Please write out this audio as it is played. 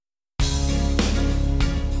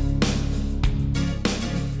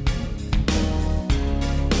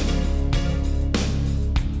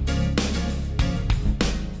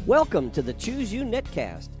Welcome to the Choose You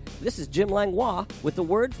Netcast. This is Jim Langlois with the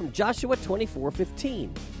word from Joshua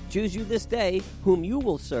 24:15. Choose you this day whom you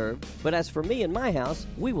will serve, but as for me and my house,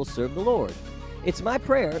 we will serve the Lord. It's my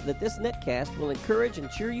prayer that this netcast will encourage and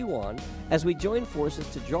cheer you on as we join forces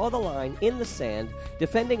to draw the line in the sand,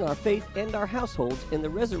 defending our faith and our households in the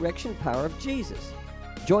resurrection power of Jesus.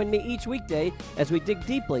 Join me each weekday as we dig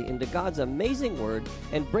deeply into God's amazing word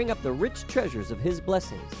and bring up the rich treasures of His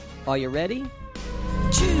blessings. Are you ready?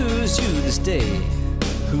 Choose you this day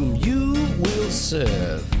whom you will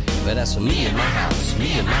serve. But as for me and my house,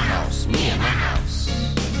 me and my house, me and my house.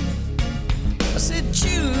 I said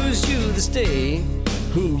choose you this day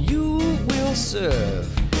whom you will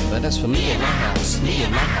serve. But as for me and my house, me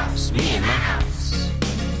and my house, me and my house.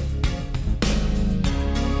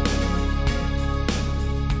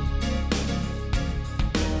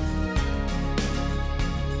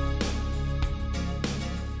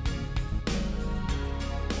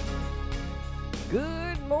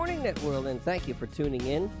 Good morning, NetWorld, and thank you for tuning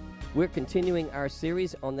in. We're continuing our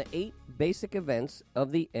series on the 8 basic events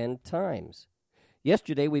of the end times.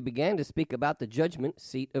 Yesterday, we began to speak about the judgment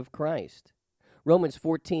seat of Christ. Romans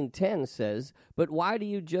 14:10 says, "But why do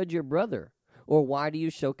you judge your brother? Or why do you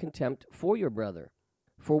show contempt for your brother?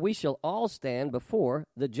 For we shall all stand before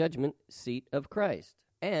the judgment seat of Christ."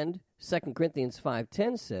 And 2 Corinthians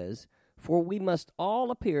 5:10 says, "For we must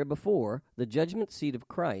all appear before the judgment seat of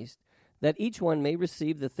Christ, that each one may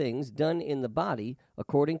receive the things done in the body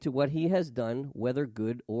according to what he has done, whether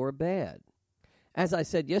good or bad." As I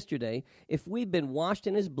said yesterday, if we've been washed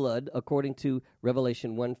in His blood, according to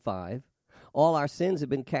Revelation 1:5, all our sins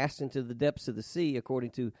have been cast into the depths of the sea,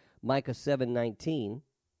 according to Micah 7:19.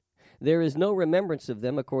 There is no remembrance of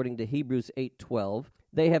them, according to Hebrews 8:12.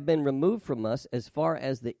 They have been removed from us as far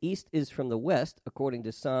as the east is from the west, according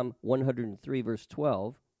to Psalm 103, verse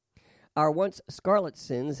 12. Our once scarlet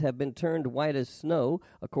sins have been turned white as snow,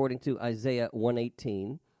 according to Isaiah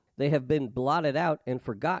 1:18. They have been blotted out and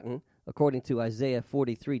forgotten, according to Isaiah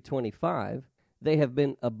 43:25. They have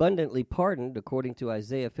been abundantly pardoned, according to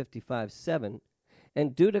Isaiah 55:7.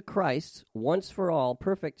 And due to Christ's once-for-all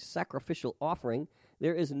perfect sacrificial offering,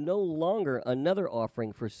 there is no longer another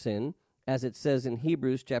offering for sin, as it says in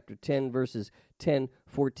Hebrews chapter 10, verses 10,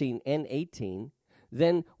 14, and 18.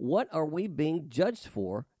 Then what are we being judged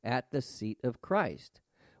for at the seat of Christ?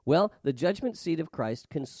 Well, the judgment seat of Christ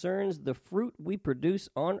concerns the fruit we produce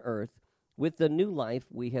on earth with the new life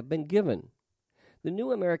we have been given. The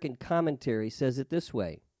New American Commentary says it this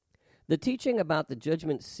way: "The teaching about the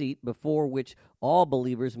judgment seat before which all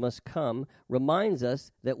believers must come reminds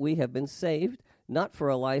us that we have been saved, not for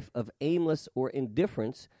a life of aimless or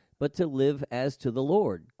indifference, but to live as to the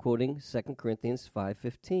Lord," quoting 2 Corinthians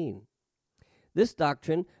 5:15. This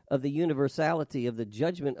doctrine of the universality of the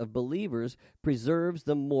judgment of believers preserves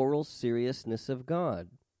the moral seriousness of God.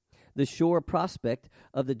 The sure prospect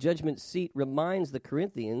of the judgment seat reminds the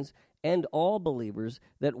Corinthians and all believers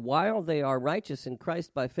that while they are righteous in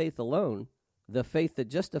Christ by faith alone, the faith that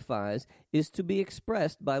justifies is to be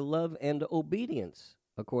expressed by love and obedience,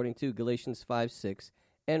 according to Galatians 5:6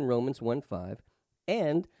 and Romans 1:5,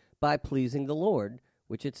 and by pleasing the Lord,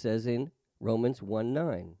 which it says in Romans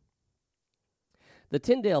 1:9. The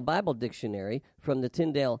Tyndale Bible Dictionary from the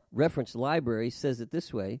Tyndale Reference Library says it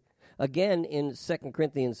this way: again, in 2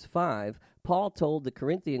 Corinthians 5, Paul told the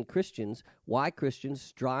Corinthian Christians why Christians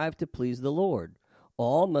strive to please the Lord.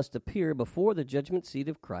 All must appear before the judgment seat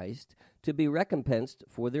of Christ to be recompensed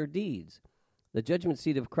for their deeds. The judgment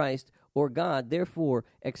seat of Christ, or God, therefore,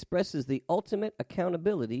 expresses the ultimate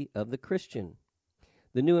accountability of the Christian.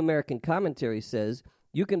 The New American Commentary says,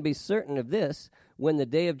 "You can be certain of this: when the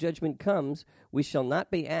day of judgment comes, we shall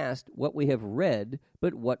not be asked what we have read,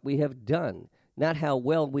 but what we have done, not how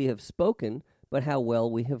well we have spoken, but how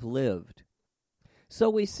well we have lived." So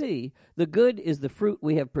we see, the good is the fruit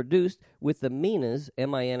we have produced with the minas,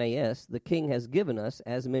 M-I-N-A-S, the King has given us,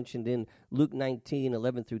 as mentioned in Luke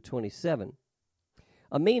 19:11 through 27.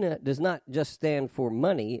 A mina does not just stand for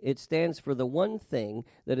money, it stands for the one thing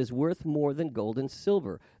that is worth more than gold and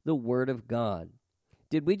silver, the Word of God.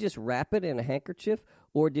 Did we just wrap it in a handkerchief,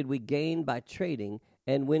 or did we gain by trading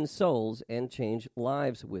and win souls and change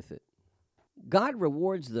lives with it? God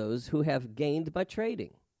rewards those who have gained by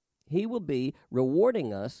trading. He will be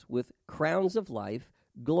rewarding us with crowns of life,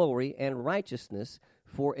 glory, and righteousness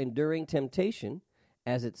for enduring temptation,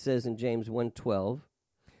 as it says in James 1:12,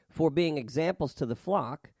 for being examples to the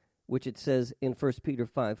flock, which it says in 1 Peter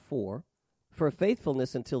 5:4, for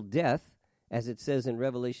faithfulness until death, as it says in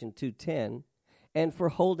Revelation 2:10, and for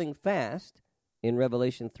holding fast in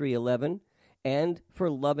Revelation 3:11, and for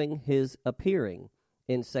loving His appearing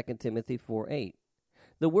in 2 Timothy 4:8.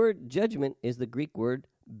 The word judgment is the Greek word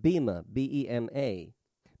bema, B-E-M-A.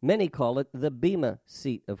 Many call it the Bema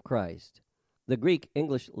seat of Christ. The Greek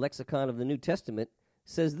English lexicon of the New Testament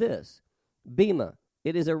says this: Bema,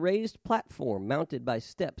 it is a raised platform mounted by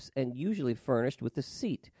steps and usually furnished with a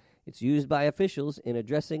seat. It's used by officials in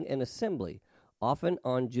addressing an assembly, often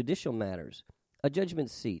on judicial matters, a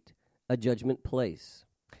judgment seat, a judgment place.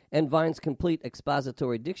 And Vine's Complete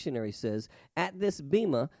Expository Dictionary says, at this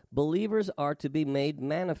bema, believers are to be made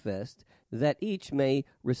manifest, that each may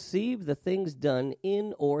receive the things done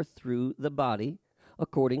in or through the body,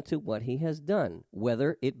 according to what he has done,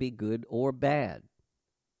 whether it be good or bad.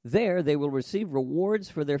 There they will receive rewards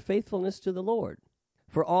for their faithfulness to the Lord.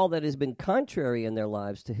 For all that has been contrary in their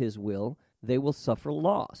lives to his will, they will suffer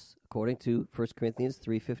loss, according to 1 Corinthians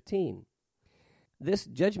 3:15. This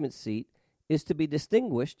judgment seat is to be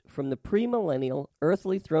distinguished from the premillennial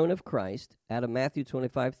earthly throne of Christ, out of Matthew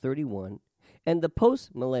 25:31, and the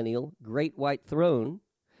postmillennial great white throne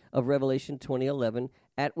of Revelation 20:11,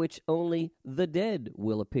 at which only the dead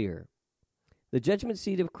will appear. The judgment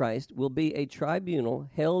seat of Christ will be a tribunal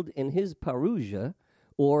held in his parousia,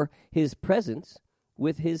 or his presence,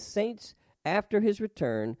 with his saints after his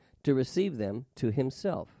return to receive them to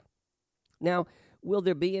himself. Now, will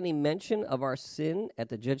there be any mention of our sin at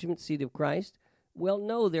the judgment seat of Christ? Well,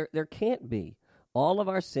 no, there can't be. All of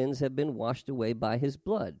our sins have been washed away by his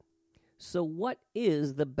blood. So what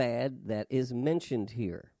is the bad that is mentioned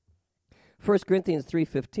here? 1 Corinthians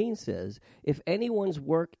 3:15 says, if anyone's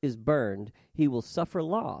work is burned, he will suffer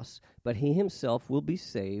loss, but he himself will be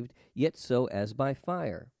saved, yet so as by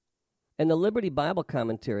fire. And the Liberty Bible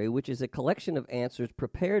Commentary, which is a collection of answers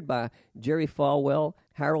prepared by Jerry Falwell,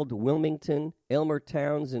 Harold Wilmington, Elmer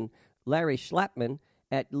Towns, and Larry Schlapman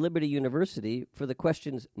at Liberty University for the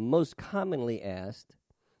questions most commonly asked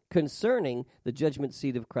concerning the judgment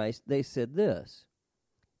seat of Christ, they said this: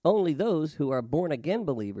 only those who are born-again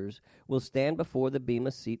believers will stand before the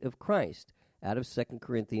bema seat of Christ, out of 2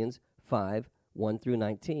 Corinthians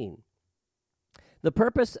 5:1-19. The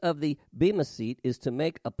purpose of the bema seat is to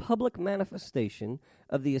make a public manifestation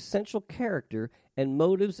of the essential character and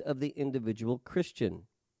motives of the individual Christian.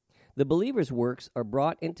 The believer's works are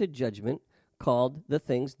brought into judgment, called the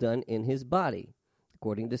things done in his body,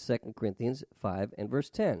 according to 2 Corinthians 5 and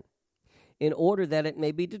verse 10, in order that it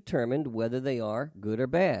may be determined whether they are good or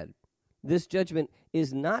bad. This judgment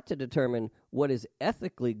is not to determine what is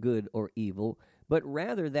ethically good or evil, but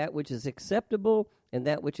rather that which is acceptable and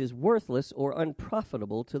that which is worthless or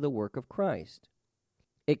unprofitable to the work of Christ.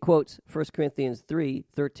 It quotes 1 Corinthians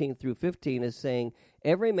 3:13-15 as saying,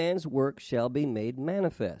 every man's work shall be made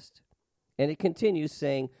manifest. And it continues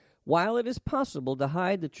saying, while it is possible to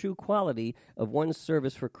hide the true quality of one's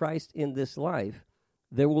service for Christ in this life,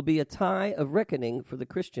 there will be a tie of reckoning for the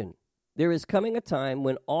Christian. There is coming a time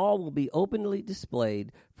when all will be openly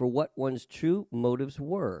displayed for what one's true motives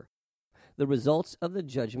were. The results of the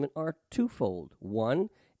judgment are twofold. One,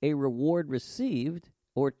 a reward received,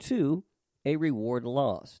 or two, a reward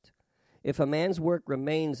lost. If a man's work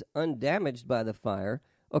remains undamaged by the fire,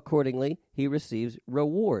 accordingly he receives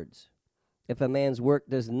rewards. If a man's work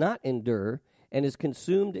does not endure and is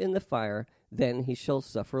consumed in the fire, then he shall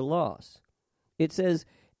suffer loss. It says,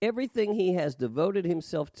 everything he has devoted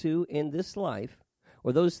himself to in this life,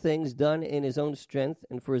 or those things done in his own strength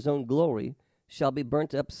and for his own glory, shall be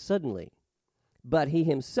burnt up suddenly. But he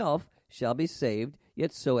himself shall be saved,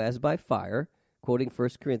 yet so as by fire, quoting 1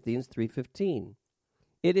 Corinthians 3:15.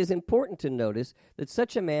 It is important to notice that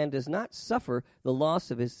such a man does not suffer the loss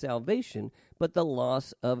of his salvation, but the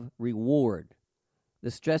loss of reward. The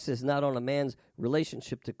stress is not on a man's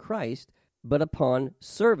relationship to Christ, but upon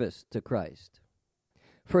service to Christ.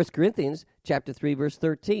 1 Corinthians chapter 3, verse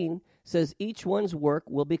 13 says, each one's work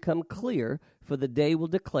will become clear, for the day will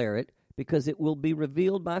declare it, because it will be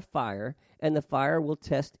revealed by fire, and the fire will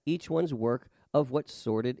test each one's work of what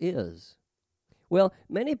sort it is. Well,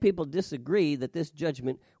 many people disagree that this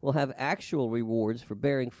judgment will have actual rewards for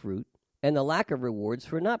bearing fruit and the lack of rewards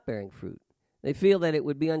for not bearing fruit. They feel that it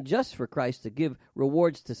would be unjust for Christ to give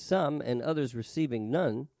rewards to some and others receiving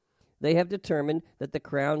none. They have determined that the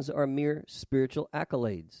crowns are mere spiritual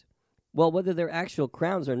accolades. Well, whether they're actual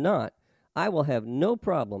crowns or not, I will have no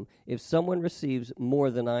problem if someone receives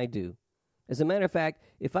more than I do. As a matter of fact,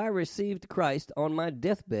 if I received Christ on my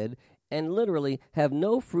deathbed and literally have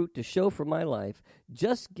no fruit to show for my life,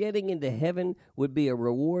 just getting into heaven would be a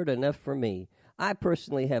reward enough for me. I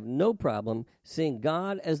personally have no problem seeing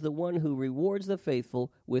God as the one who rewards the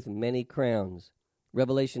faithful with many crowns.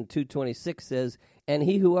 Revelation 2:26 says, and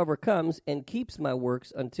he who overcomes and keeps my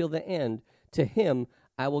works until the end, to him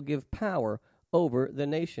I will give power over the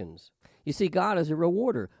nations. You see, God is a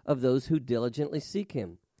rewarder of those who diligently seek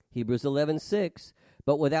him. Hebrews 11:6,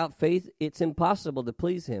 but without faith it's impossible to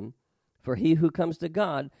please him. For he who comes to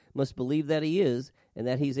God must believe that he is, and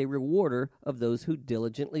that he's a rewarder of those who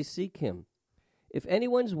diligently seek him. If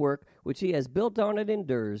anyone's work which he has built on it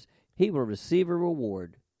endures, he will receive a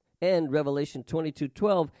reward. And Revelation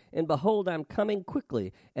 22:12, and behold, I'm coming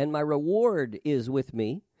quickly, and my reward is with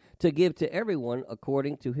me, to give to everyone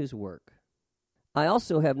according to his work. I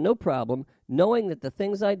also have no problem knowing that the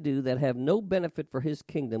things I do that have no benefit for his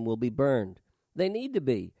kingdom will be burned. They need to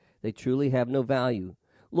be. They truly have no value.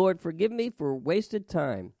 Lord, forgive me for wasted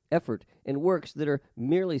time, effort, and works that are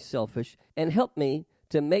merely selfish, and help me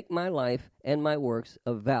to make my life and my works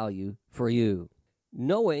of value for you.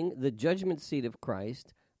 Knowing the judgment seat of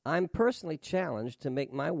Christ, I'm personally challenged to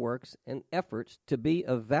make my works and efforts to be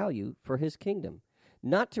of value for his kingdom,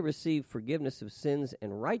 not to receive forgiveness of sins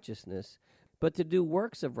and righteousness, but to do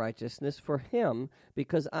works of righteousness for him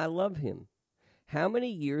because I love him. How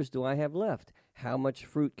many years do I have left? How much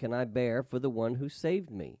fruit can I bear for the one who saved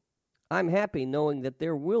me? I'm happy knowing that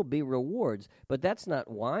there will be rewards, but that's not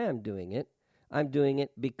why I'm doing it. I'm doing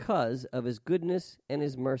it because of his goodness and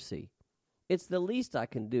his mercy. It's the least I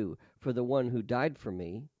can do for the one who died for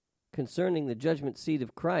me. Concerning the judgment seat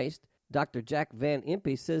of Christ, Dr. Jack Van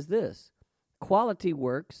Impe says this: quality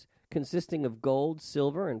works consisting of gold,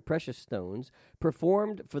 silver, and precious stones,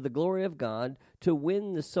 performed for the glory of God to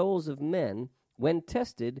win the souls of men, when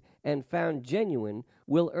tested and found genuine,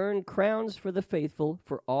 will earn crowns for the faithful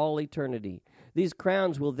for all eternity. These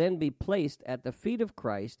crowns will then be placed at the feet of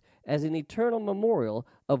Christ as an eternal memorial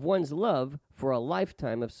of one's love for a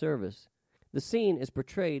lifetime of service. The scene is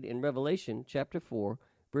portrayed in Revelation chapter 4,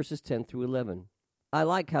 verses 10 through 11. I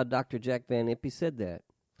like how Dr. Jack Van Impe said that.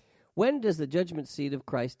 When does the judgment seat of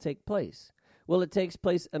Christ take place? Well, it takes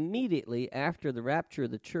place immediately after the rapture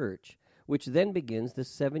of the church, which then begins the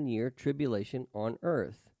 7-year tribulation on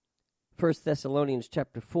earth. 1 Thessalonians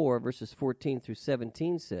chapter 4, verses 14 through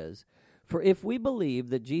 17 says, for if we believe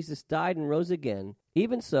that Jesus died and rose again,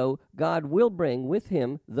 even so God will bring with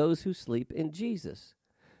him those who sleep in Jesus.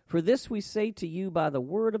 For this we say to you by the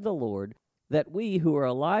word of the Lord, that we who are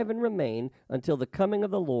alive and remain until the coming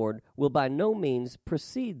of the Lord will by no means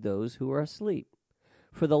precede those who are asleep.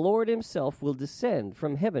 For the Lord himself will descend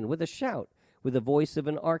from heaven with a shout, with the voice of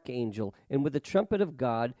an archangel, and with the trumpet of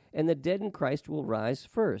God, and the dead in Christ will rise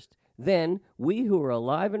first. Then we who are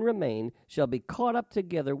alive and remain shall be caught up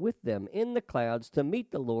together with them in the clouds to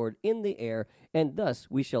meet the Lord in the air, and thus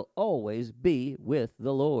we shall always be with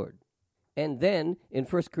the Lord. And then in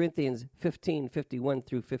 1 Corinthians 15:51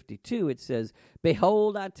 through 52, it says,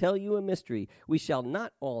 behold, I tell you a mystery. We shall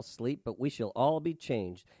not all sleep, but we shall all be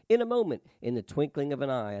changed. In a moment, in the twinkling of an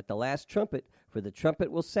eye, at the last trumpet, for the trumpet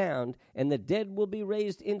will sound, and the dead will be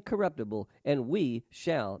raised incorruptible, and we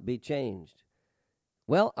shall be changed.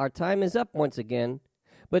 Well, our time is up once again,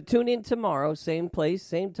 but tune in tomorrow, same place,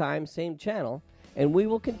 same time, same channel, and we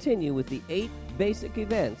will continue with the 8 basic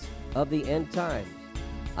events of the end times.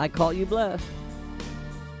 I call you blessed.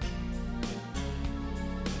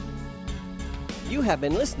 You have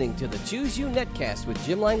been listening to the Choose You Netcast with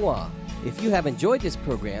Jim Langlois. If you have enjoyed this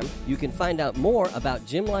program, you can find out more about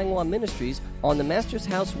Jim Langlois Ministries on the Master's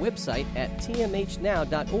House website at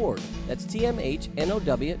tmhnow.org. That's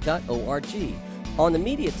tmhnow.org. On the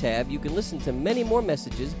Media tab, you can listen to many more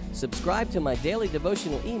messages, subscribe to my daily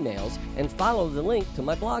devotional emails, and follow the link to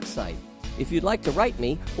my blog site. If you'd like to write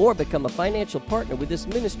me or become a financial partner with this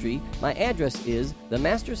ministry, my address is The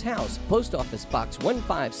Master's House, Post Office Box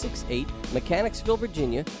 1568, Mechanicsville,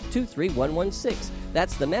 Virginia, 23116.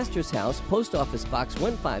 That's The Master's House, Post Office Box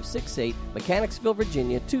 1568, Mechanicsville,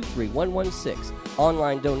 Virginia, 23116.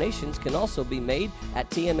 Online donations can also be made at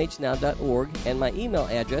tmhnow.org, and my email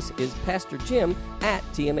address is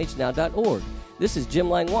pastorjim@tmhnow.org. This is Jim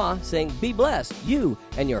Langlois saying be blessed, you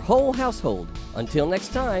and your whole household. Until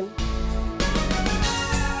next time.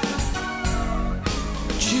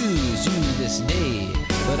 Choose you this day,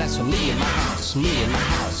 but that's for me and my house, me and my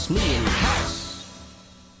house, me and my house.